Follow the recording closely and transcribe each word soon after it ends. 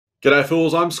G'day,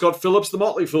 fools. I'm Scott Phillips, the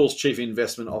Motley Fool's Chief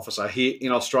Investment Officer here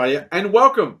in Australia, and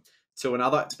welcome to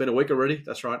it's been a week already,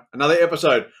 that's right, another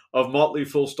episode of Motley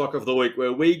Fool Stock of the Week,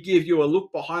 where we give you a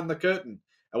look behind the curtain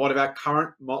at one of our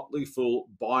current Motley Fool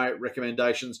buy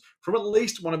recommendations from at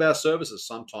least one of our services.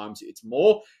 Sometimes it's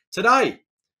more. Today,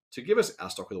 to give us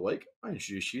our Stock of the Week, I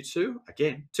introduce you to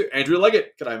Andrew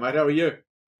Legget. G'day, mate. How are you?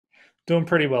 Doing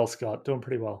pretty well, Scott. Doing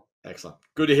pretty well. Excellent.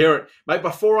 Good to hear it. Mate,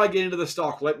 before I get into the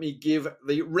stock, let me give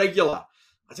the regular,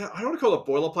 I don't want to call it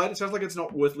boilerplate. It sounds like it's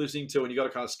not worth listening to and you got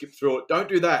to kind of skip through it. Don't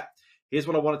do that. Here's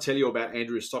what I want to tell you about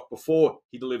Andrew's stock before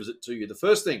he delivers it to you. The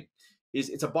first thing is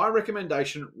it's a buy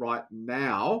recommendation right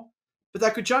now, but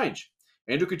that could change.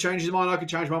 Andrew could change his mind. I could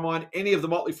change my mind. Any of the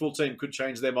Motley Fool team could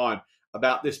change their mind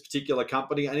about this particular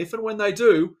company. And if and when they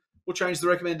do, we'll change the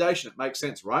recommendation. It makes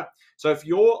sense, right? So if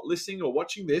you're listening or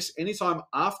watching this anytime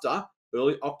after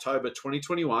early October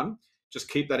 2021, just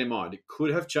keep that in mind. It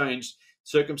could have changed.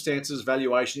 Circumstances,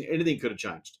 valuation, anything could have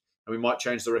changed. And we might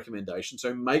change the recommendation.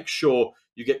 So make sure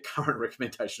you get current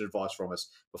recommendation advice from us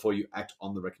before you act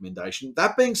on the recommendation.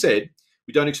 That being said,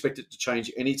 we don't expect it to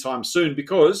change anytime soon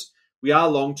because we are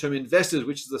long-term investors,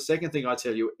 which is the second thing I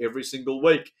tell you every single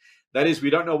week. That is, we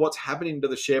don't know what's happening to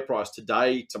the share price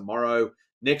today, tomorrow,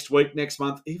 next week, next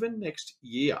month, even next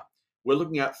year. We're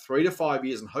looking at 3 to 5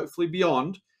 years and hopefully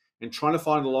beyond, and trying to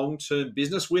find long-term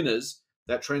business winners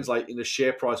that translate into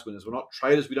share price winners. We're not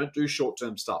traders. We don't do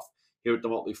short-term stuff here at the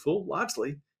Motley Fool,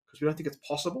 largely because we don't think it's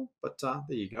possible, but there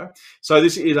you go. So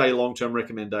this is a long-term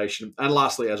recommendation. And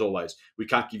lastly, as always, we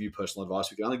can't give you personal advice.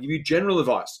 We can only give you general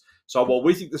advice. So while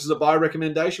we think this is a buy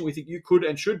recommendation, we think you could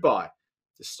and should buy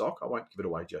this stock. I won't give it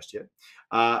away just yet.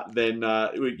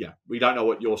 We don't know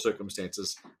what your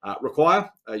circumstances require,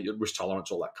 your risk tolerance,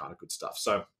 all that kind of good stuff.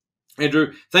 So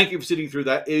Andrew, thank you for sitting through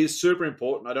that. It is super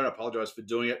important. I don't apologize for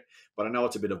doing it, but I know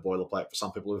it's a bit of boilerplate for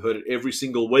some people who've heard it every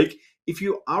single week. If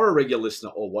you are a regular listener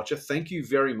or watcher, thank you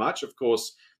very much. Of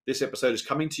course, this episode is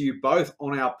coming to you both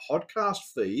on our podcast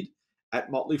feed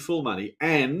at Motley Fool Money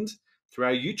and through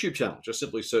our YouTube channel. Just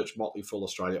simply search Motley Fool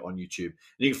Australia on YouTube.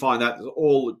 And you can find that. There's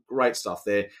all great stuff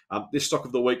there. This Stock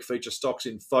of the Week features stocks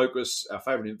in focus, our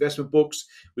favorite investment books.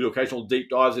 We do occasional deep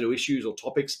dives into issues or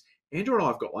topics. Andrew and I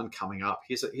have got one coming up.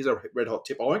 Here's a red hot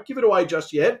tip. I won't give it away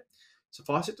just yet.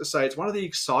 Suffice it to say, it's one of the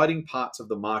exciting parts of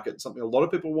the market, something a lot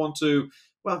of people want to,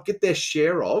 get their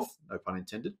share of, no pun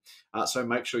intended. So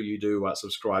make sure you do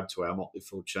subscribe to our Motley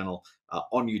Fool channel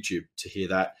on YouTube to hear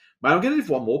that. Mate, I'm going to give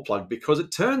one more plug because it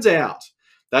turns out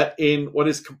that in what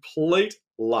is complete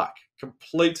luck, what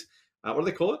do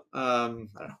they call it? I don't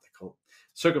know what they call it.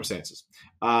 Circumstances.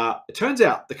 It turns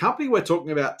out the company we're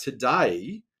talking about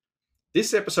today,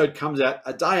 this episode comes out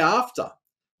a day after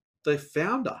the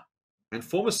founder and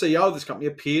former CEO of this company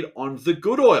appeared on The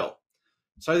Good Oil.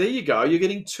 So there you go. You're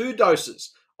getting 2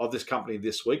 doses of this company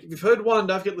this week. If you've heard one,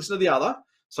 don't forget to listen to the other.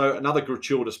 So another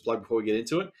gratuitous plug before we get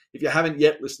into it. If you haven't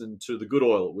yet listened to The Good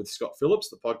Oil with Scott Phillips,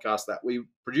 the podcast that we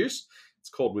produce, it's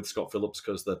called With Scott Phillips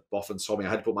because the boffins told me I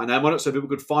had to put my name on it so people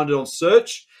could find it on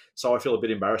search. So I feel a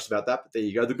bit embarrassed about that, but there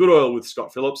you go. The Good Oil with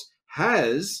Scott Phillips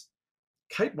has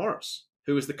Kate Morris,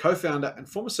 who is the co-founder and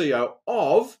former CEO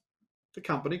of the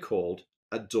company called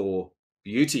Adore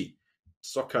Beauty.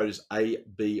 Stock code is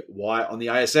ABY on the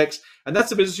ASX. And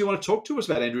that's the business you want to talk to us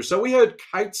about, Andrew. So we heard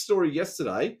Kate's story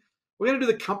yesterday. We're going to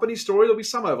do the company story. There'll be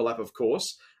some overlap, of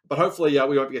course, but hopefully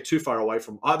we won't get too far away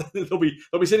from either. They'll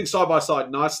be sitting side by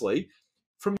side nicely.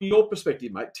 From your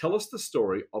perspective, mate, tell us the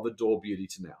story of Adore Beauty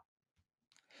to now.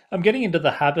 I'm getting into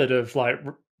the habit of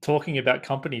talking about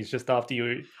companies just after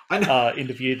you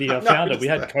interviewed the founder. We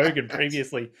had Kogan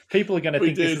previously. People are going to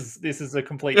think this is a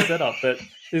complete setup, but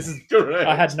this is correct.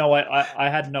 I had no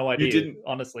idea. You didn't,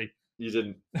 honestly. You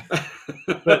didn't.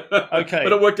 But okay,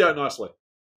 but it worked out nicely.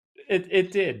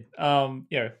 It did.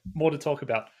 More to talk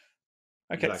about.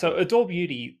 Okay, exactly. So Adore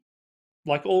Beauty,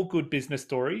 like all good business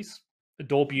stories,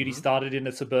 Adore Beauty started in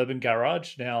a suburban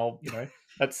garage. Now,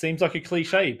 that seems like a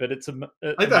cliche, but it's I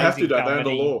think they have to, don't they, under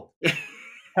the law?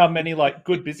 How many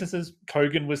good businesses?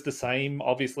 Kogan was the same.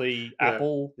 Obviously,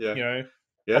 Apple. Yeah.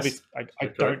 Yes. I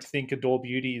don't think Adore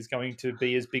Beauty is going to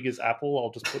be as big as Apple.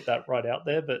 I'll just put that right out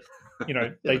there. But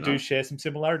they do share some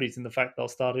similarities in the fact they'll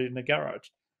start it in a garage.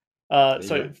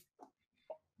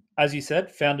 As you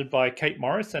said, founded by Kate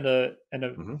Morris and a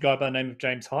guy by the name of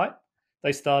James Height,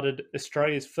 they started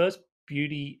Australia's first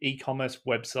beauty e-commerce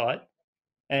website,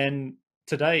 and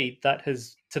today that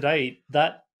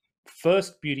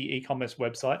first beauty e-commerce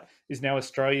website is now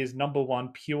Australia's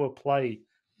 #1 pure play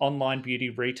online beauty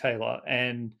retailer.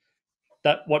 And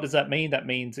what does that mean? That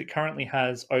means it currently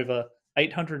has over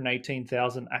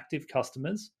 818,000 active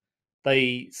customers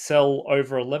They sell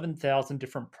over 11,000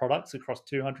 different products across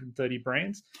 230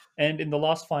 brands. And in the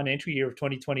last financial year of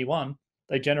 2021,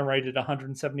 they generated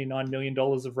 $179 million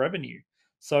of revenue.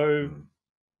 So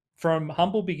from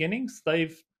humble beginnings,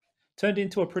 they've turned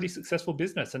into a pretty successful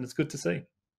business, and it's good to see.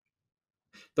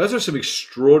 Those are some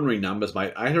extraordinary numbers,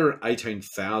 mate.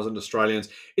 818,000 Australians.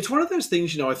 It's one of those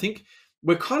things, I think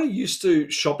we're kind of used to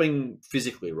shopping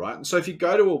physically, right? And so if you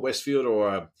go to a Westfield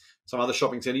or some other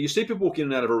shopping centre, you see people walk in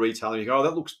and out of a retailer and you go, oh,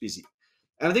 that looks busy.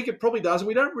 And I think it probably does. And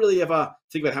we don't really ever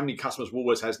think about how many customers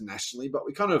Woolworths has nationally, but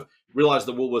we kind of realize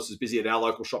the Woolworths is busy at our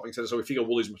local shopping centre. So we figure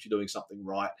Woolies must be doing something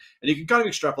right. And you can kind of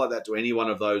extrapolate that to any one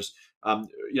of those,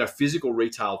 physical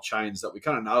retail chains that we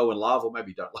kind of know and love, or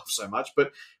maybe don't love so much.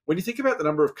 But when you think about the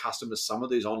number of customers some of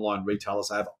these online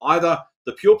retailers have, either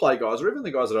the pure play guys or even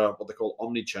the guys that are what they call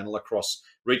omni-channel across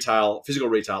retail, physical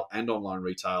retail and online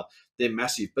retail, they're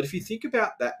massive. But if you think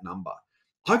about that number,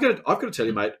 I've got to tell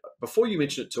you, mate, before you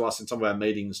mentioned it to us in some of our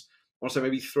meetings, I want to say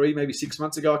maybe 3, maybe 6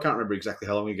 months ago, I can't remember exactly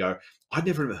how long ago, I'd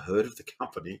never even heard of the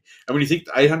company. And when you think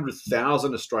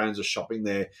 800,000 Australians are shopping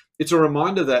there, it's a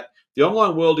reminder that the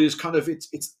online world is kind of,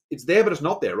 it's there, but it's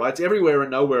not there, right? It's everywhere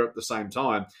and nowhere at the same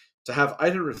time. To have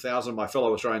 800,000 of my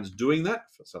fellow Australians doing that,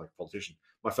 I sound like a politician,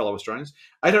 my fellow Australians,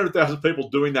 800,000 people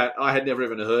doing that, I had never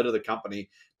even heard of the company.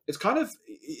 It's kind of,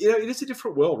 it is a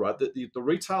different world, right? The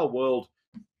retail world,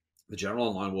 the general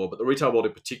online world, but the retail world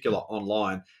in particular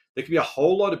online, there can be a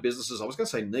whole lot of businesses. I was going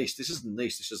to say niche. This isn't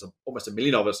niche. This is almost a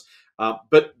million of us.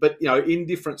 But in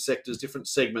different sectors, different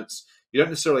segments, you don't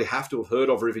necessarily have to have heard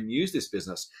of or even use this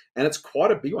business. And it's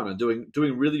quite a big one and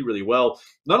doing really, really well.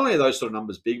 Not only are those sort of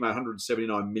numbers big, mate,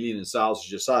 179 million in sales,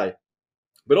 as you say,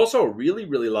 but also a really,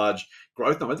 really large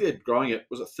growth number. I think they're growing it,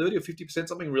 was it 30 or 50%,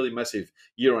 something really massive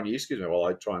year on year. Excuse me while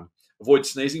I try and avoid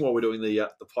sneezing while we're doing the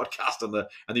podcast and the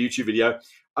YouTube video.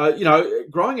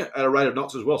 Growing at a rate of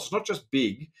knots as well. So it's not just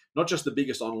big, not just the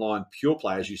biggest online pure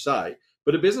play, as you say,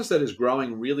 but a business that is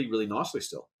growing really, really nicely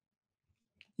still.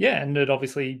 Yeah, and it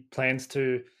obviously plans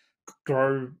to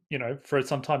grow, for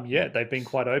some time yet. They've been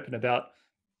quite open about,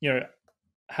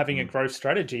 having a growth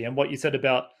strategy. And what you said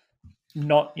about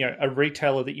not, a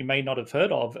retailer that you may not have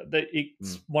heard of, that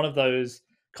it's one of those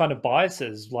kind of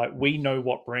biases. Like, we know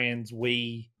what brands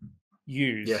we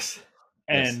use. Yes.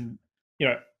 And,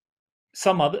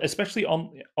 some other, especially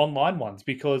online ones,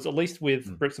 because at least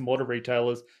with bricks and mortar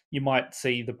retailers, you might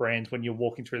see the brands when you're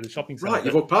walking through the shopping center. Right,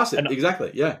 you walk past it. Exactly.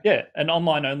 Yeah. Yeah. An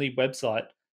online only website,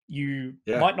 you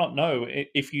might not know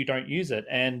if you don't use it.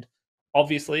 And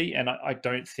obviously, and I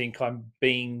don't think I'm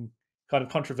being kind of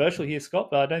controversial here, Scott,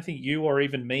 but I don't think you or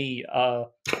even me are,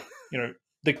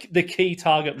 the key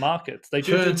target markets. They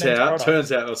turns out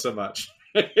not so much.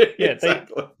 Yeah,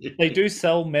 exactly. They do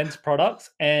sell men's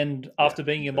products, and after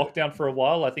being in lockdown for a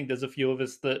while, I think there's a few of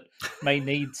us that may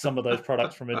need some of those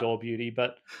products from Adore Beauty.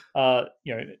 But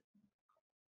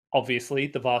obviously,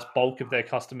 the vast bulk of their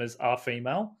customers are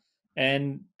female,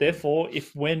 and therefore,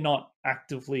 if we're not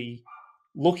actively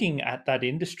looking at that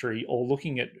industry or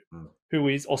looking at who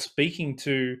is or speaking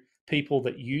to people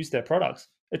that use their products,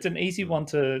 it's an easy one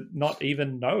to not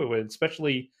even know,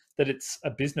 especially that it's a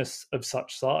business of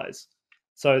such size.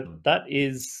 So that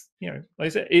is, like I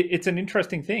said, it's an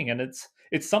interesting thing, and it's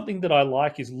something that I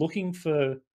like, is looking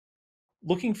for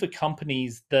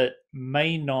companies that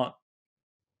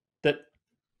that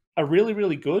are really,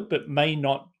 really good, but may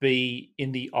not be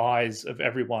in the eyes of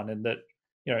everyone, and that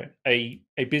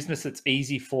a business that's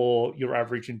easy for your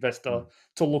average investor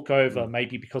to look over,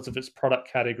 maybe because of its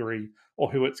product category or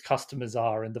who its customers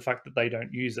are, and the fact that they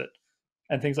don't use it,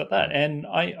 and things like that. And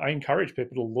I encourage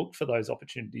people to look for those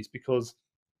opportunities because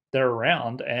they're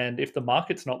around, and if the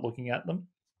market's not looking at them,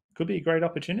 it could be a great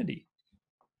opportunity.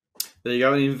 There you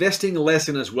go. And investing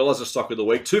lesson as well as a stock of the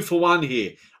week. 2 for 1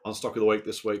 here on stock of the week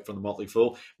this week from the Motley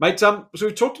Fool. Mate, so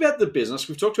we've talked about the business.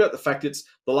 We've talked about the fact it's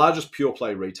the largest pure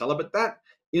play retailer, but that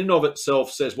in and of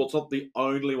itself says, well, it's not the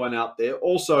only one out there.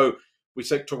 Also, we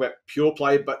talk about pure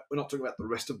play, but we're not talking about the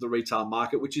rest of the retail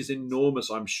market, which is enormous,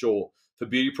 I'm sure, for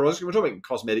beauty products. We're talking about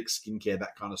cosmetics, skincare,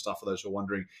 that kind of stuff, for those who are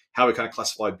wondering how we kind of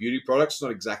classify beauty products. It's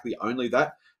not exactly only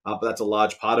that, but that's a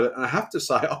large part of it. And I have to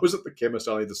say, I was at the chemist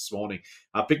only this morning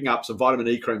picking up some vitamin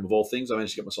E cream of all things. I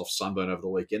managed to get myself sunburn over the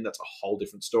weekend. That's a whole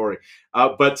different story.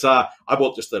 But I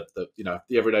bought just the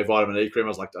everyday vitamin E cream. I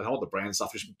was like, I don't want the brand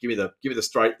stuff. Just give me the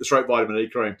straight vitamin E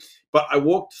cream. But I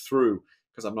walked through,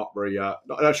 because I'm not very, I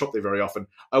don't shop there very often.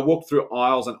 I walked through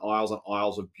aisles and aisles and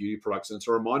aisles of beauty products, and it's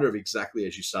a reminder of exactly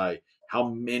as you say, how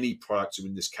many products are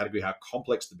in this category, how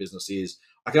complex the business is.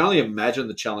 I can only imagine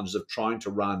the challenges of trying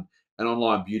to run an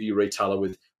online beauty retailer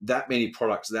with that many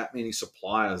products, that many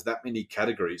suppliers, that many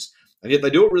categories. And yet they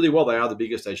do it really well. They are the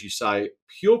biggest, as you say,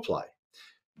 pure play.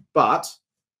 But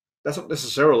that's not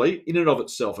necessarily in and of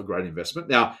itself a great investment.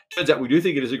 Now, it turns out we do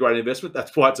think it is a great investment.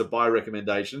 That's why it's a buy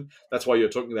recommendation. That's why you're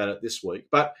talking about it this week.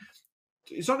 But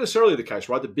it's not necessarily the case,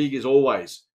 right? The big is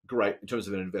always great in terms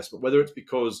of an investment, whether it's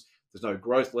because there's no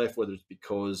growth left, whether it's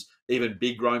because even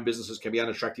big growing businesses can be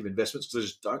unattractive investments because they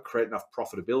just don't create enough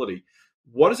profitability.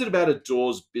 What is it about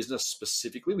Adore's business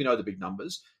specifically? We know the big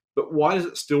numbers, but why does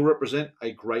it still represent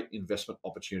a great investment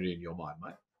opportunity in your mind,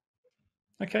 mate?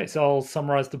 Okay, so I'll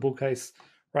summarize the bull case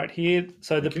right here.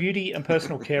 So the Thank you. beauty and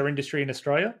personal care industry in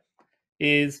Australia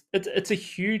it's a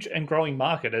huge and growing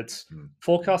market. It's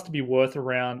forecast to be worth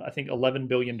around, I think, $11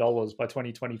 billion by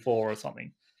 2024 or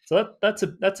something. So that's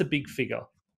a big figure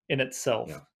in itself.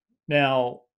 Yeah.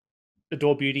 Now,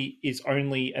 Adore Beauty is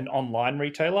only an online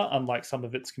retailer, unlike some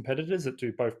of its competitors that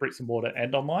do both bricks and mortar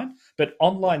and online. But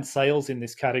online sales in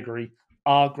this category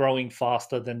are growing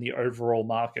faster than the overall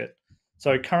market.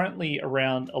 So currently,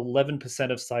 around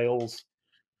 11% of sales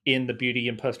in the beauty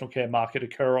and personal care market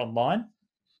occur online.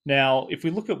 Now, if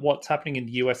we look at what's happening in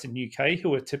the US and UK,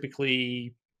 who are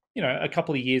typically, a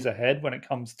couple of years ahead when it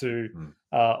comes to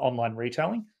online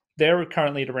retailing, they're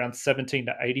currently at around 17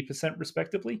 to 80%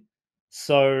 respectively.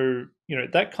 So,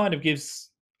 that kind of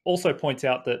also points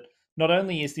out that not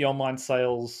only is the online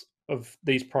sales of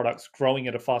these products growing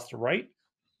at a faster rate,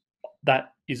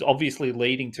 that is obviously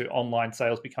leading to online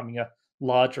sales becoming a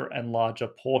larger and larger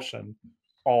portion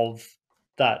of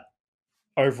that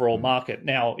overall market.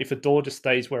 Now, if Adore just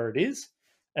stays where it is,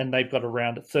 and they've got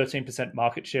around 13%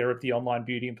 market share of the online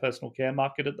beauty and personal care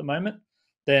market at the moment,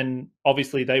 then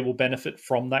obviously they will benefit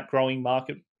from that growing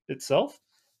market itself.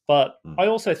 But I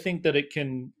also think that it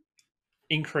can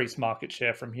increase market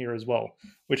share from here as well,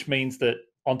 which means that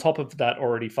on top of that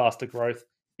already faster growth,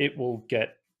 it will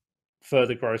get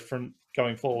further growth from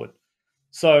going forward.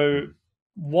 So,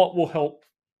 what will help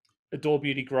Adore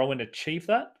Beauty grow and achieve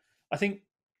that? I think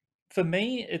for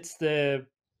me, it's the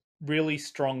really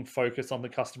strong focus on the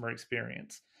customer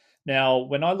experience. Now,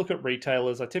 when I look at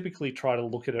retailers, I typically try to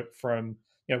look at it from,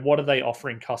 what are they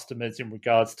offering customers in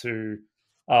regards to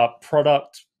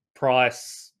product,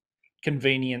 price,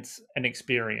 convenience, and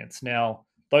experience. Now,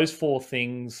 those four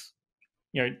things,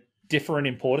 differ in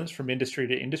importance from industry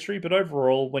to industry, but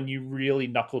overall, when you really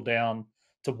knuckle down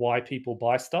to why people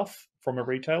buy stuff from a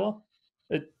retailer,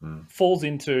 it falls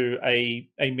into a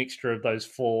mixture of those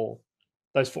four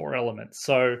elements.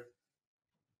 So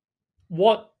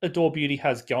what Adore Beauty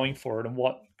has going for it and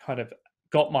what kind of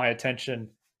got my attention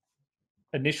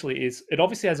initially is it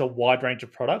obviously has a wide range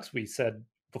of products. We said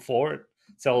before it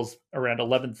sells around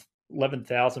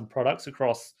 11,000 products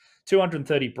across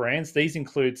 230 brands. These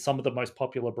include some of the most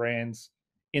popular brands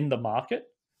in the market,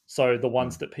 so the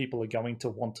ones that people are going to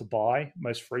want to buy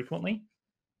most frequently.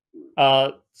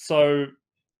 So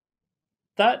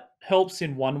that helps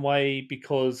in one way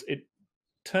because it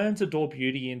turns Adore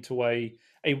Beauty into a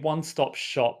one-stop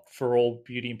shop for all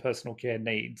beauty and personal care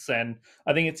needs. And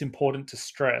I think it's important to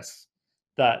stress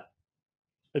that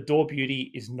Adore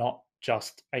Beauty is not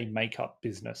just a makeup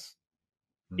business.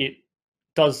 It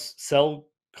does sell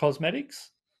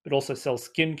cosmetics, but also sells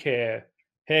skincare,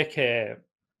 hair care,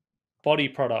 body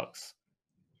products,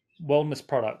 wellness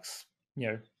products,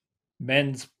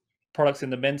 men's products in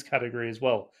the men's category as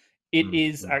well. It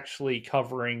is actually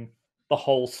covering the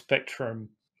whole spectrum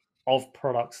of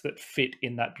products that fit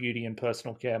in that beauty and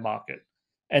personal care market.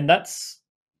 And I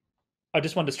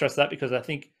just wanted to stress that because I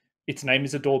think its name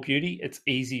is Adore Beauty. It's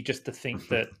easy just to think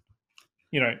that,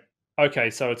 okay,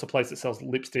 so it's a place that sells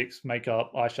lipsticks,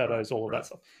 makeup, eyeshadows, all of that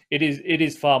stuff. It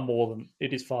is far more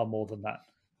than that.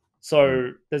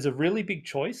 So there's a really big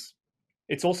choice.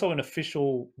 It's also an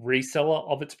official reseller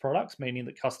of its products, meaning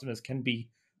that customers can be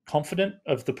confident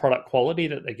of the product quality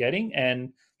that they're getting.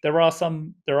 And there are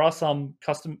some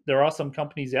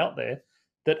companies out there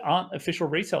that aren't official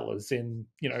resellers in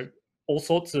all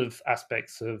sorts of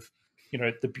aspects of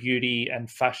the beauty and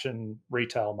fashion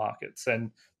retail markets,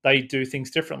 and they do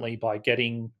things differently by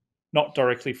getting not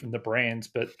directly from the brands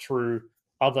but through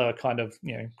other kind of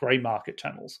gray market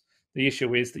channels. The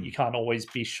issue is that you can't always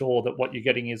be sure that what you're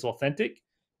getting is authentic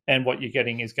and what you're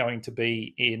getting is going to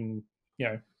be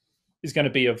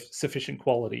of sufficient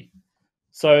quality.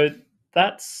 So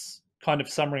that's kind of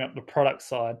summing up the product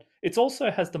side. It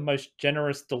also has the most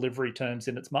generous delivery terms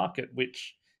in its market,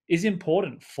 which is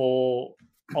important for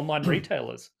online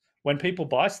retailers. When people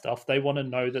buy stuff, they want to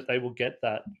know that they will get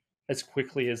that as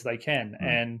quickly as they can.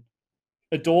 And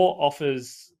Adore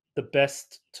offers the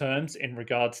best terms in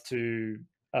regards to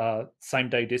same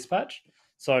day dispatch.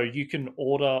 So you can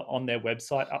order on their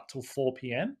website up till 4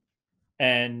 p.m.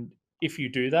 and if you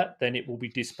do that, then it will be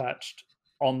dispatched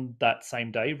on that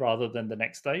same day rather than the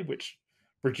next day, which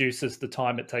reduces the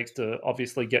time it takes to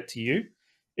obviously get to you.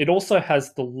 It also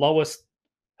has the lowest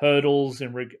hurdles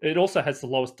it also has the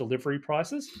lowest delivery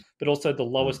prices, but also the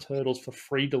lowest hurdles for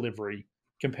free delivery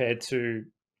compared to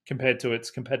its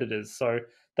competitors. So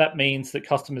that means that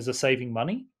customers are saving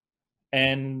money,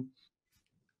 and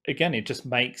again, it just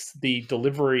makes the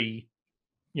delivery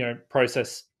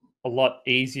process a lot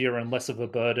easier and less of a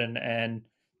burden, and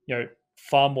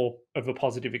far more of a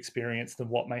positive experience than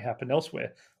what may happen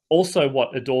elsewhere. Also,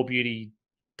 what Adore Beauty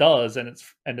does, and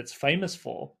it's famous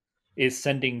for, is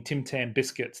sending Tim Tam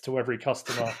biscuits to every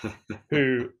customer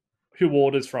who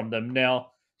orders from them.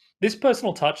 Now, this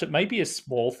personal touch, it may be a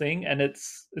small thing, and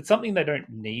it's something they don't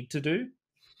need to do,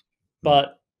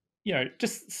 but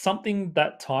just something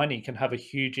that tiny can have a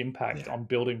huge impact on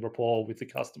building rapport with the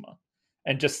customer,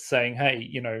 and just saying, hey,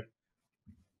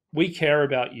 we care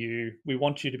about you. We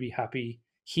want you to be happy.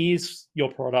 Here's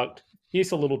your product.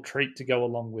 Here's a little treat to go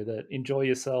along with it. Enjoy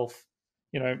yourself,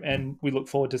 and we look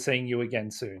forward to seeing you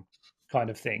again soon, kind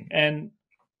of thing. And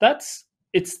that's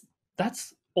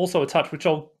also a touch, which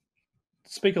I'll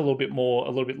speak a little bit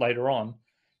later on,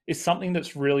 is something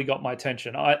that's really got my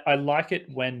attention. I like it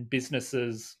when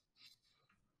businesses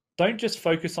don't just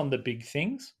focus on the big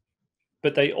things,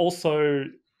 but they also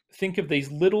think of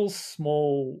these little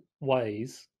small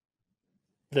ways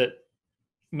that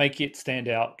make it stand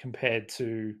out compared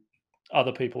to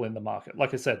other people in the market.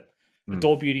 Like I said,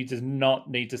 Adore Beauty does not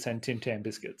need to send Tim Tam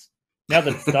biscuits. Now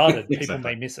that it's started, Exactly. people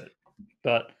may miss it,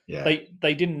 but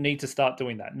they didn't need to start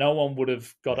doing that. No one would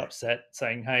have got upset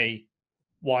saying, hey,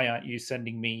 why aren't you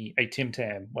sending me a Tim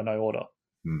Tam when I order?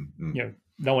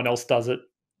 No one else does it,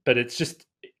 but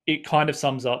it kind of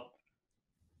sums up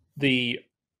the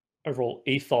overall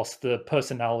ethos, the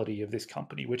personality of this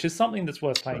company, which is something that's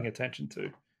worth paying attention to.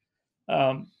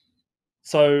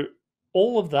 So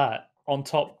all of that on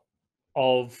top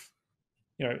of,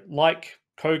 like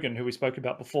Kogan, who we spoke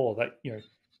about before, that,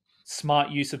 smart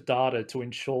use of data to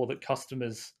ensure that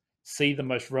customers see the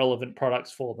most relevant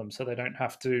products for them, so they don't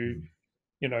have to,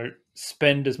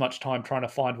 spend as much time trying to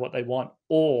find what they want,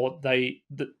 or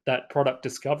that product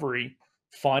discovery,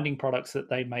 finding products that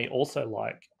they may also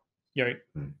like,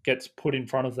 gets put in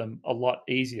front of them a lot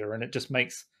easier, and it just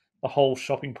makes the whole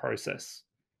shopping process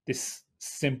this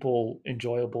simple,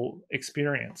 enjoyable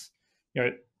experience.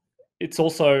 It's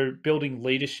also building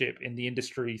leadership in the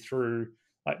industry through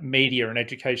like media and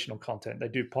educational content. They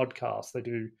do podcasts, they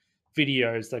do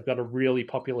videos, they've got a really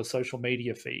popular social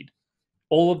media feed.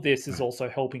 All of this is also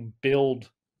helping build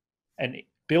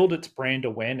its brand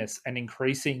awareness and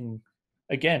increasing,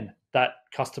 again, that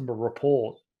customer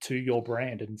rapport to your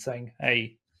brand, and saying,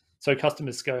 hey, so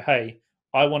customers go, hey,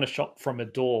 I want to shop from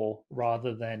Adore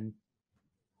rather than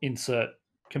insert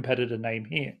competitor name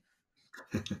here.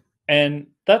 And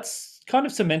that's kind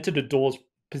of cemented Adore's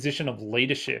position of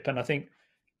leadership, and I think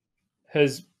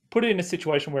has put it in a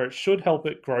situation where it should help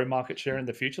it grow market share in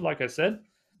the future, like I said,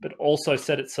 but also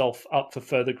set itself up for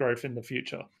further growth in the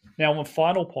future. Now, one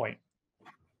final point,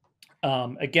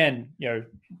 again,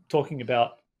 talking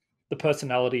about the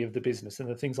personality of the business and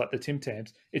the things like the Tim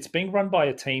Tams, it's being run by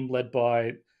a team led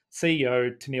by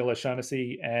CEO Tennille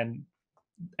O'Shaughnessy and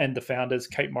the founders,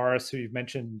 Kate Morris, who you've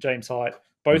mentioned, James Hite,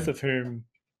 both of whom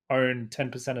own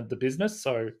 10% of the business.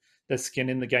 So there's skin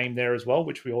in the game there as well,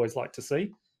 which we always like to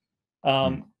see.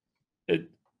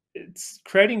 It's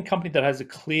creating a company that has a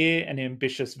clear and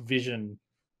ambitious vision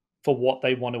for what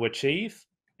they want to achieve,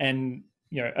 and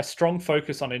a strong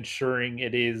focus on ensuring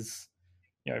it is,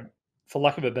 for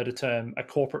lack of a better term, a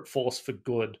corporate force for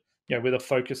good, with a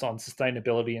focus on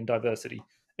sustainability and diversity.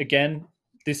 Again,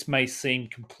 this may seem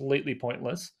completely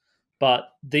pointless, but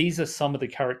these are some of the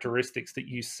characteristics that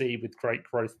you see with great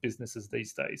growth businesses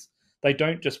these days. They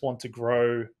don't just want to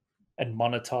grow and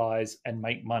monetize and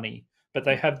make money, but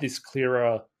they have this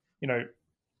clear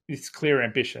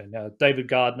ambition. Now, David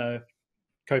Gardner,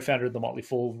 co-founder of the Motley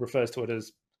Fool, refers to it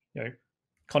as,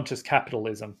 conscious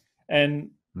capitalism. And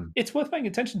it's worth paying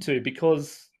attention to,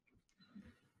 because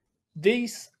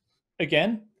these,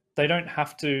 again, they don't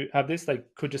have to have this. They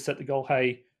could just set the goal,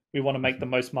 hey, we want to make the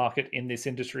most market in this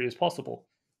industry as possible.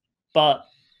 But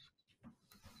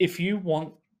if you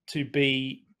want to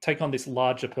take on this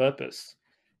larger purpose,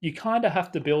 you kind of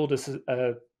have to build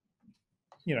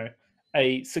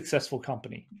a successful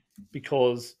company,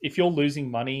 because if you're losing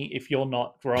money, if you're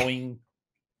not growing,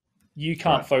 you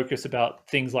can't focus about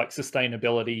things like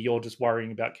sustainability. You're just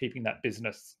worrying about keeping that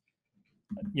business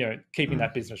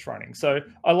running. So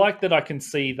I like that I can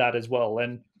see that as well.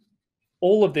 And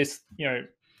all of this,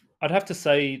 I'd have to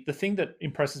say the thing that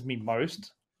impresses me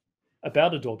most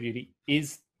about Adore Beauty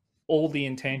is all the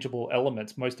intangible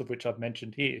elements, most of which I've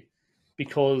mentioned here,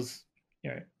 because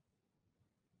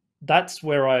that's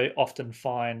where I often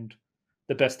find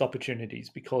the best opportunities,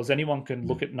 because anyone can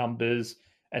look at numbers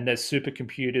and there's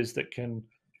supercomputers that can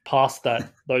pass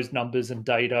those numbers and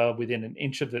data within an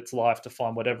inch of its life to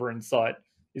find whatever insight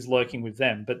is lurking with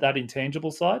them. But that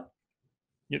intangible side,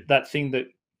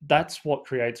 that's what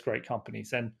creates great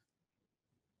companies. And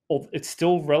it's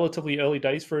still relatively early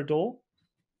days for Adore,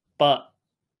 but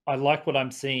I like what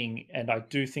I'm seeing, and I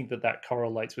do think that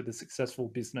correlates with a successful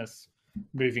business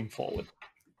moving forward.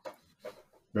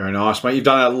 Very nice, mate. You've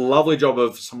done a lovely job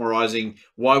of summarising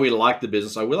why we like the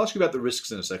business. I will ask you about the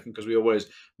risks in a second, because we always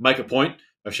make a point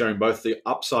of sharing both the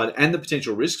upside and the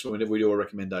potential risks whenever we do a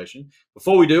recommendation.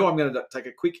 Before we do, I'm going to take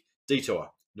a quick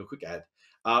detour, do a quick ad.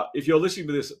 If you're listening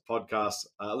to this podcast,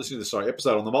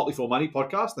 episode on the Motley Fool Money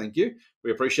podcast, thank you.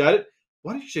 We appreciate it.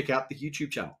 Why don't you check out the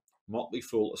YouTube channel, Motley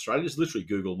Fool Australia? Just literally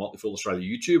Google Motley Fool Australia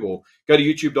YouTube, or go to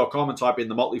youtube.com and type in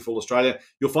the Motley Fool Australia.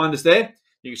 You'll find us there.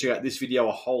 You can check out this video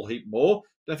a whole heap more.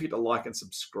 Don't forget to like and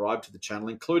subscribe to the channel,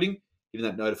 including hitting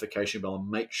that notification bell, and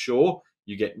make sure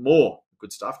you get more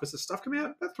good stuff, because there's stuff coming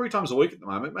out about 3 times a week at the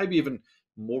moment, maybe even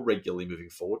more regularly moving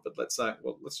forward. But let's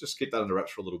just keep that under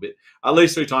wraps for a little bit. At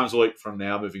least 3 times a week from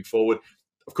now moving forward.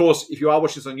 Of course, if you are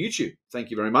watching this on YouTube,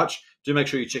 thank you very much. Do make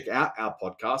sure you check out our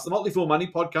podcast, the Motley Fool Money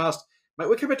podcast. Mate,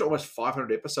 we're coming to almost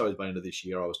 500 episodes by the end of this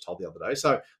year, I was told the other day.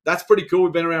 So that's pretty cool.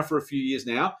 We've been around for a few years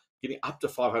now, getting up to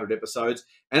 500 episodes.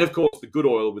 And of course, the Good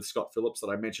Oil with Scott Phillips that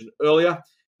I mentioned earlier.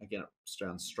 Again, it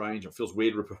sounds strange. It feels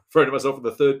weird referring to myself in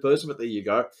the third person, but there you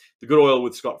go. The Good Oil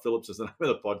with Scott Phillips is the name of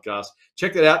the podcast.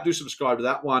 Check that out. Do subscribe to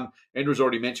that one. Andrew's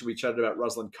already mentioned, we chatted about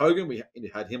Ruslan Kogan. We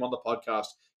had him on the podcast.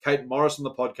 Kate Morris on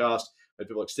the podcast. We had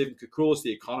people like Stephen Koukoulas,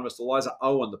 the economist. Eliza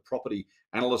Owen, the property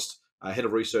analyst, head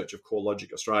of research of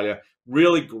CoreLogic Australia.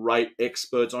 Really great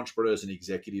experts, entrepreneurs, and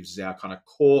executives is our kind of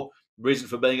core reason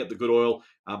for being at the Good Oil.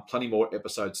 Plenty more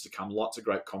episodes to come. Lots of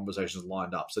great conversations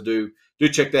lined up. So do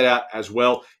check that out as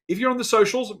well. If you're on the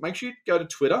socials, make sure you go to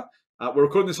Twitter. We're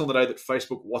recording this on the day that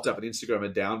Facebook, WhatsApp, and Instagram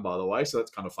are down, by the way. So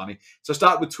that's kind of funny. So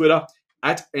start with Twitter.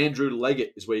 At Andrew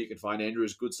Legget is where you can find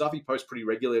Andrew's good stuff. He posts pretty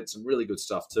regularly. It's some really good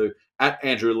stuff too. At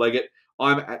Andrew Legget.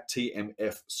 I'm at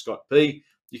TMF Scott P.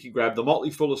 You can grab the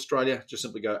Motley Fool Australia. Just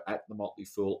simply go at the Motley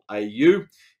Fool AU.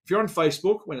 If you're on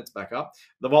Facebook, when it's back up,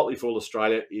 the Motley Fool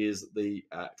Australia is the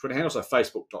Twitter handle. So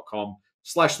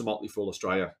facebook.com/the Motley Fool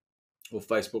Australia, or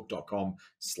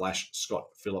facebook.com/Scott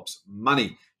Phillips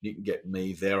Money. You can get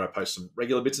me there. I post some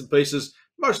regular bits and pieces,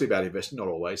 mostly about investing, not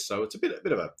always. So it's a bit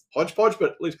of a hodgepodge,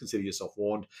 but at least consider yourself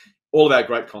warned. All of our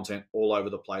great content all over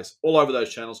the place, all over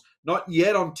those channels. Not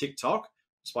yet on TikTok,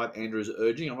 despite Andrew's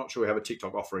urging. I'm not sure we have a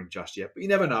TikTok offering just yet, but you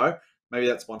never know. Maybe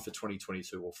that's one for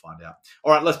 2022. We'll find out.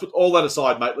 All right, let's put all that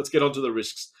aside, mate. Let's get on to the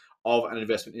risks of an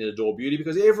investment in Adore Beauty,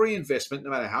 because every investment, no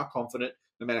matter how confident,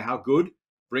 no matter how good,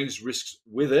 brings risks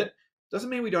with it. Doesn't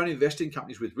mean we don't invest in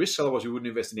companies with risks, otherwise we wouldn't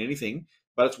invest in anything.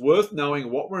 But it's worth knowing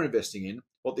what we're investing in,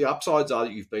 what the upsides are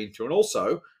that you've been through, and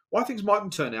also why things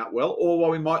mightn't turn out well, or why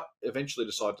we might eventually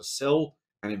decide to sell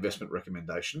an investment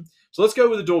recommendation. So let's go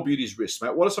with Adore Beauty's risks,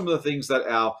 mate. What are some of the things that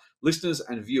our listeners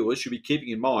and viewers should be keeping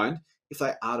in mind if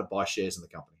they are to buy shares in the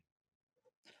company?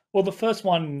 Well, the first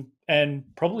one, and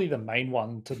probably the main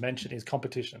one to mention, is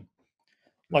competition.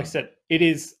 Like I said, it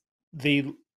is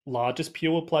the largest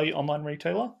pure play online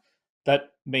retailer.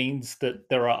 That means that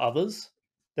there are others.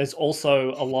 There's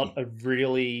also a lot of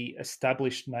really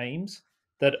established names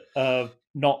that are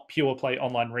not pure play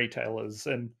online retailers,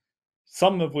 and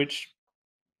some of which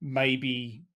may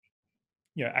be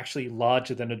actually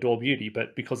larger than Adore Beauty,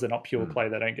 but because they're not pure play,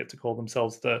 they don't get to call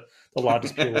themselves the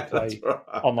largest pure play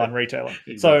online retailer.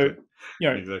 Exactly. So,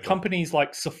 companies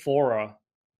like Sephora,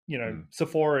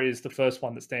 Sephora is the first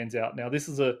one that stands out. Now, this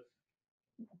is a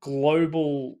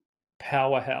global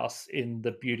powerhouse in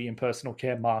the beauty and personal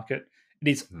care market. It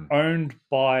is owned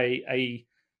by a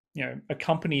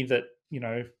company that,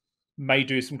 may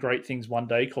do some great things one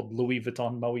day, called Louis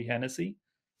Vuitton Moët Hennessy.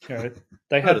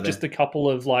 They have just a couple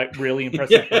of really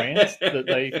impressive brands that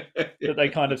they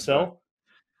kind of sell,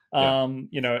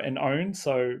 and own.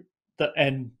 So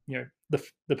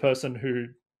the person who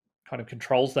kind of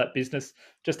controls that business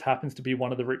just happens to be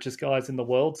one of the richest guys in the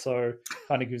world. So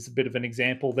kind of gives a bit of an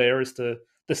example there as to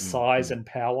the size and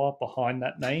power behind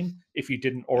that name, if you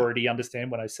didn't already understand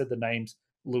when I said the name's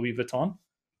Louis Vuitton.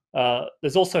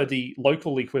 There's also the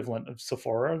local equivalent of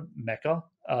Sephora, Mecca,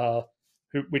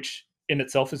 which in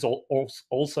itself has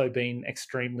also been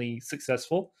extremely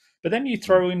successful. But then you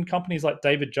throw in companies like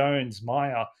David Jones,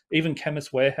 Myer, even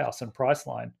Chemist Warehouse and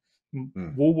Priceline,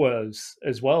 Woolworths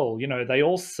as well. They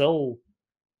all sell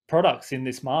products in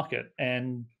this market,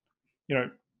 and you know,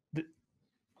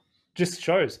 just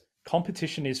shows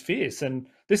competition is fierce. And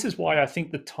this is why I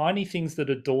think the tiny things that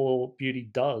Adore Beauty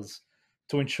does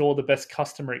to ensure the best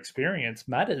customer experience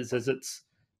matters, as it's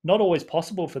not always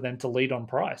possible for them to lead on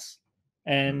price.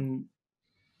 And,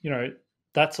 you know,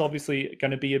 that's obviously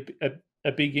going to be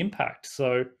a big impact.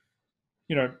 So,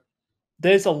 you know,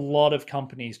 there's a lot of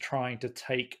companies trying to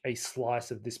take a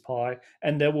slice of this pie,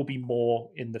 and there will be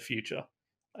more in the future.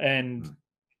 And,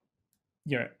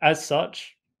 you know, as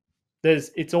such,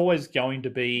 it's always going to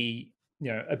be,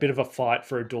 you know, a bit of a fight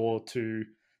for Adore to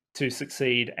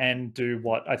succeed and do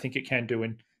what I think it can do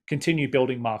and continue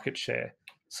building market share.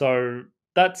 So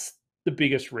that's the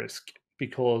biggest risk,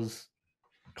 because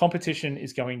competition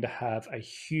is going to have a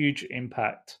huge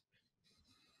impact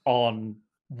on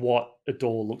what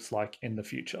Adore looks like in the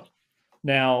future.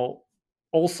 Now,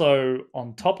 also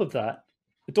on top of that,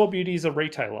 Adore Beauty is a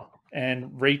retailer,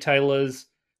 and retailers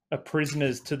are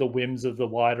prisoners to the whims of the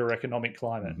wider economic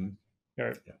climate. Mm-hmm. You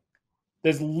know,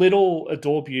 there's little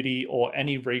Adore Beauty or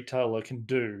any retailer can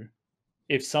do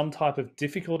if some type of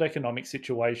difficult economic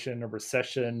situation, a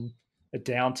recession, a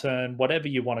downturn, whatever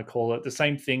you want to call it, the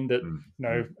same thing that, you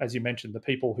know, as you mentioned, the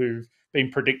people who've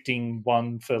been predicting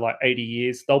one for like 80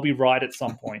 years, they'll be right at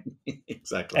some point.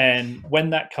 Exactly. And when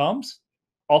that comes,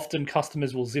 often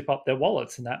customers will zip up their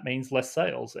wallets, and that means less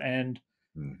sales. And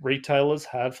retailers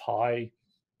have high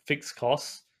fixed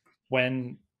costs.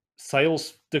 When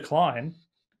sales decline,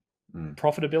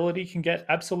 profitability can get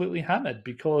absolutely hammered,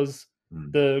 because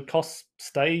the costs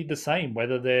stay the same,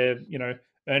 whether they're, you know,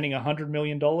 earning $100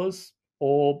 million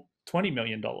or $20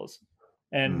 million.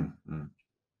 And,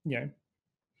 you know,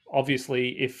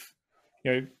 obviously if,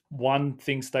 you know, one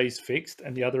thing stays fixed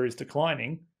and the other is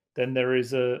declining, then there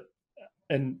is a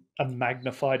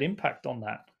magnified impact on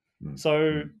that.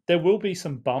 So there will be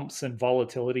some bumps and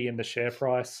volatility in the share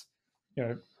price. You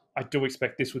know, I do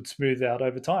expect this would smooth out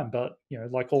over time, but, you know,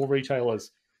 like all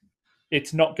retailers,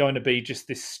 it's not going to be just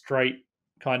this straight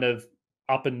kind of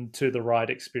up and to the right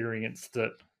experience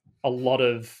that a lot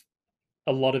of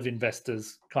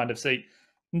investors kind of see.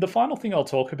 And the final thing I'll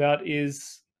talk about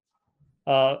is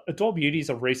Adore Beauty is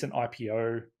a recent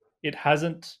IPO. It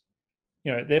hasn't,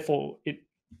 you know, therefore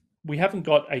we haven't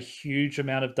got a huge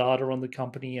amount of data on the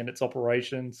company and its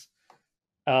operations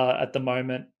at the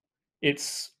moment.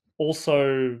 It's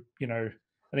also, you know,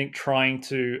 I think trying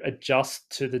to adjust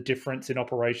to the difference in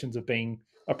operations of being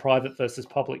a private versus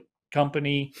public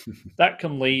company. That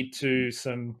can lead to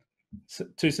some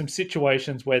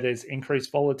situations where there's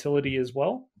increased volatility as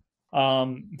well.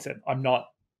 Said, I'm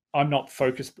not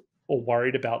focused or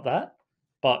worried about that,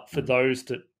 but for those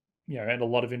that, you know, and a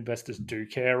lot of investors do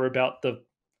care about the,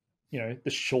 you know, the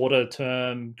shorter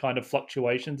term kind of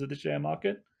fluctuations of the share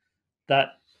market, that,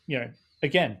 you know,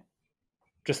 again,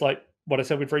 just like what I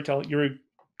said with retail, you're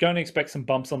going to expect some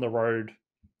bumps on the road,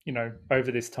 you know,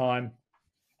 over this time.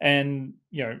 And,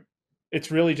 you know,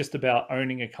 it's really just about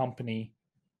owning a company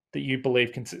that you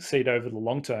believe can succeed over the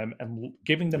long term and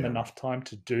giving them enough time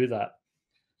to do that.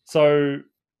 So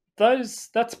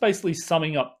that's basically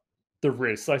summing up the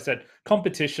risks. Like I said,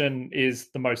 competition is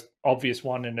the most obvious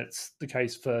one, and it's the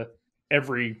case for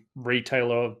every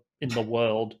retailer in the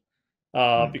world,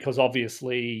 because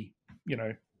obviously, you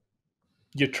know,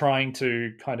 you're trying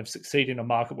to kind of succeed in a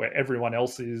market where everyone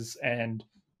else is, and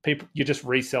you're just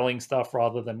reselling stuff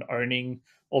rather than owning.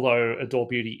 Although Adore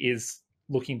Beauty is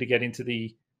looking to get into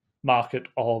the market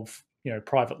of, you know,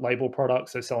 private label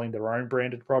products, so selling their own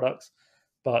branded products.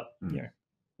 But you know,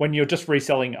 when you're just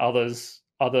reselling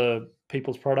other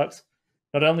people's products,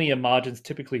 not only are margins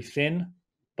typically thin,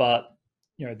 but,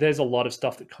 you know, there's a lot of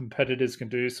stuff that competitors can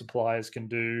do, suppliers can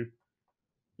do,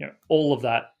 you know, all of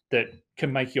that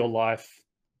can make your life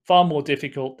far more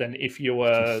difficult than if you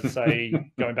were, say,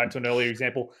 going back to an earlier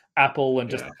example, Apple, and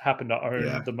just happen to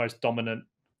own the most dominant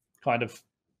kind of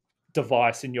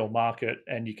device in your market,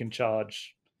 and you can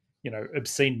charge, you know,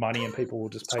 obscene money and people will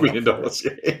just pay up for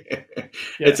it.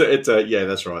 It's a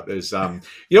that's right. There's you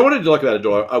know what I do like about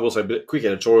Adore, I will say, but quick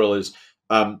editorial is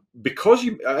because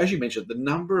you, as you mentioned, the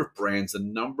number of brands, the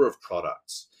number of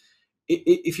products.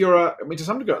 If you're I mean, to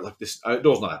some degree, like this,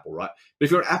 Adore's not Apple, right? But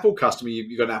if you're an Apple customer,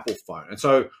 you've got an Apple phone, and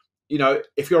so, you know,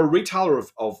 if you're a retailer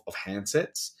of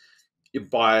handsets, you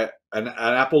buy an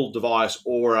Apple device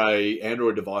or a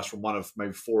Android device from one of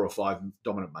maybe 4 or 5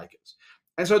 dominant makers.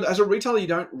 And so as a retailer, you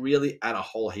don't really add a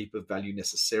whole heap of value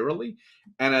necessarily.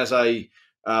 And as a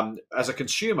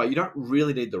consumer, you don't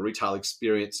really need the retail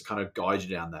experience to kind of guide you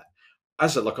down that.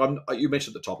 as I said, look, you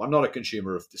mentioned at the top, I'm not a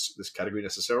consumer of this category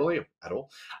necessarily at all.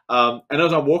 And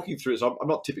as I'm walking through, so I'm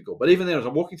not typical, but even then, as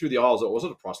I'm walking through the aisles, I was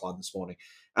at a price line this morning,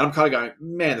 and I'm kind of going,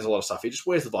 man, there's a lot of stuff here. Just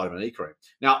where's the vitamin E cream?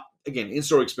 Now, again,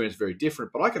 in-store experience is very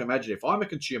different, but I can imagine if I'm a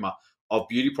consumer of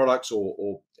beauty products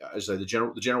or as I say, the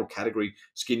general category,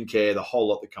 skincare, the whole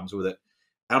lot that comes with it,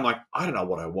 and I'm like, I don't know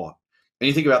what I want. And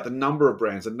you think about the number of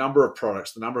brands, the number of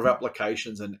products, the number of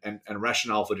applications, and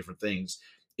rationale for different things.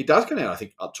 It does come out, I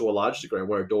think, up to a large degree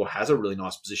where Adore has a really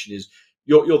nice position is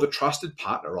you're the trusted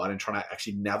partner, right, in trying to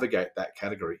actually navigate that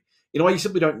category in a way you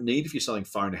simply don't need if you're selling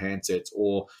phone handsets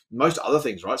or most other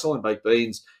things, right? Selling baked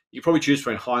beans, you probably choose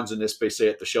between Heinz and SBC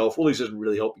at the shelf. All these isn't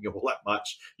really helping you all that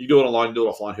much. You do it online, you do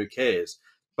it offline, who cares?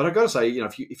 But I've got to say,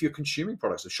 if you're consuming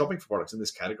products or shopping for products in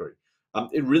this category,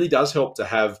 it really does help to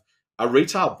have a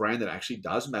retail brand that actually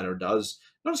does matter, does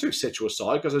not necessarily set you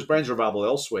aside because those brands are available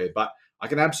elsewhere. But I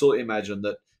can absolutely imagine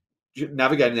that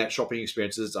navigating that shopping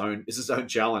experience is its own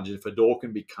challenge. And if Adore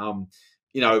can become,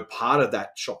 part of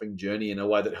that shopping journey in a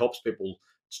way that helps people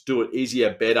do it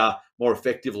easier, better, more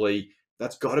effectively,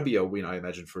 that's got to be a win, I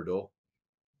imagine, for Adore.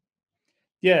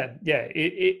 Yeah, yeah,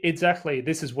 exactly.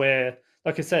 This is where,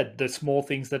 like I said, the small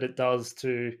things that it does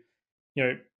to, you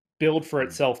know, build for Mm,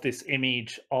 itself this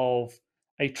image of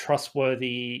a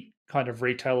trustworthy kind of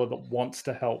retailer that wants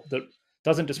to help, that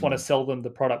doesn't just want to mm, sell them the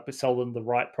product, but sell them the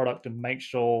right product and make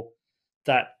sure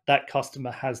that that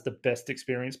customer has the best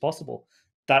experience possible.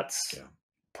 That's yeah,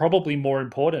 probably more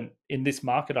important in this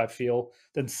market, I feel,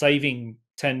 than saving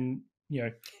 10,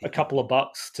 a couple of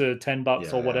bucks to $10 or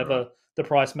yeah, right, whatever the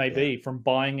price may yeah, be from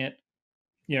buying it,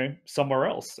 somewhere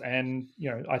else. And,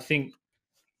 I think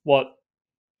what,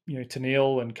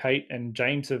 Tennille and Kate and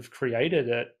James have created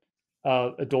at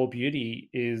Adore Beauty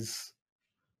is,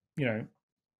 you know,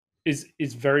 is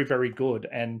very, very good.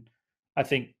 And I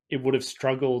think it would have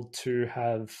struggled to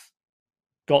have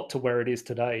got to where it is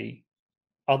today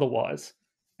otherwise.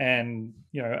 And,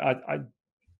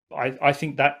 I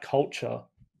think that culture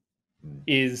mm,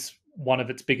 is one of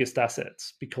its biggest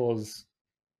assets, because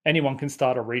anyone can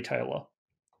start a retailer,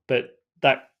 but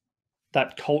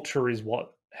that culture is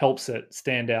what helps it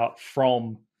stand out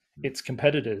from mm. its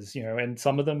competitors, and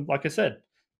some of them, like I said,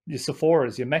 your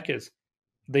Sephora's, your Mecca's,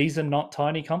 these are not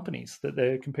tiny companies that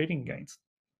they're competing against.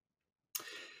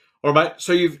 All right, mate.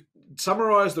 So you've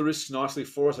summarised the risks nicely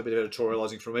for us. A bit of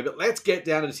editorialising from me, but let's get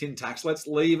down to the tin tacks. Let's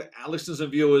leave our listeners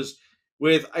and viewers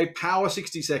with a power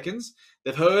 60 seconds.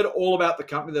 They've heard all about the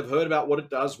company. They've heard about what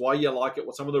it does, why you like it,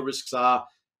 what some of the risks are.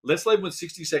 Let's leave them with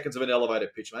 60 seconds of an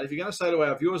elevator pitch, mate. If you're going to say to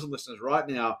our viewers and listeners right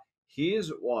now, here's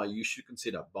why you should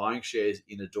consider buying shares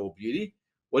in Adore Beauty,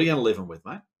 what are you going to leave them with,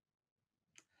 mate?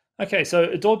 Okay, so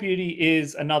Adore Beauty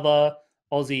is another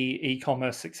Aussie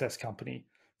e-commerce success company.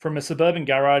 From a suburban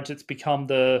garage, it's become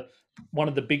the one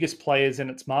of the biggest players in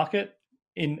its market.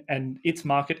 And its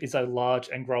market is a large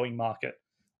and growing market.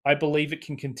 I believe it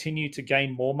can continue to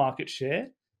gain more market share,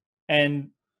 and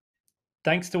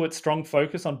thanks to its strong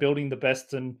focus on building the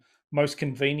best and most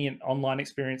convenient online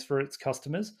experience for its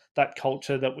customers, that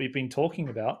culture that we've been talking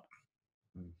about,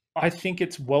 Mm. I think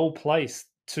it's well placed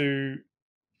to,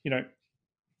 you know,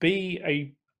 be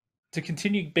a to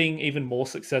continue being even more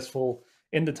successful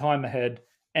in the time ahead.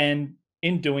 And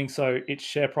in doing so, its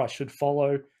share price should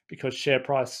follow, because share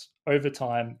price over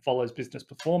time follows business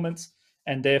performance,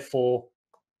 and therefore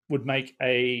would make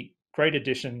a great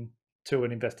addition to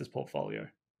an investor's portfolio.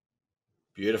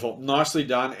 Beautiful. Nicely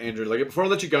done, Andrew Legget. Before I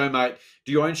let you go, mate,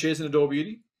 do you own shares in Adore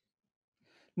Beauty?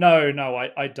 No,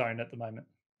 I don't at the moment.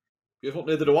 Beautiful.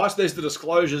 Neither do I. So there's the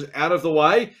disclosures out of the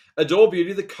way. Adore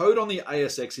Beauty, the code on the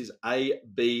ASX is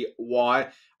ABY,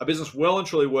 a business well and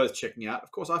truly worth checking out.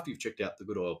 Of course, after you've checked out the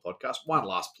Good Oil podcast, one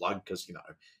last plug because,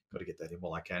 got to get that in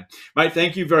while I can. Mate,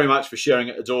 thank you very much for sharing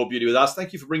Adore Beauty with us.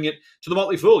 Thank you for bringing it to the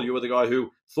Motley Fool. You were the guy who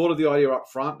thought of the idea up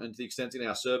front, and to the extent in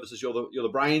our services, you're the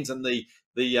brains and the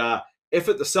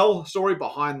effort, the sell story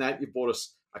behind that. You've brought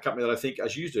us a company that I think,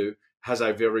 as you do, has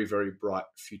a very, very bright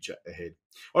future ahead.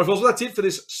 All right, folks, well, that's it for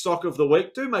this stock of the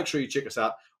week. Do make sure you check us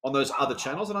out on those other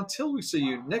channels. And until we see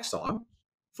you next time,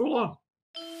 Fool on.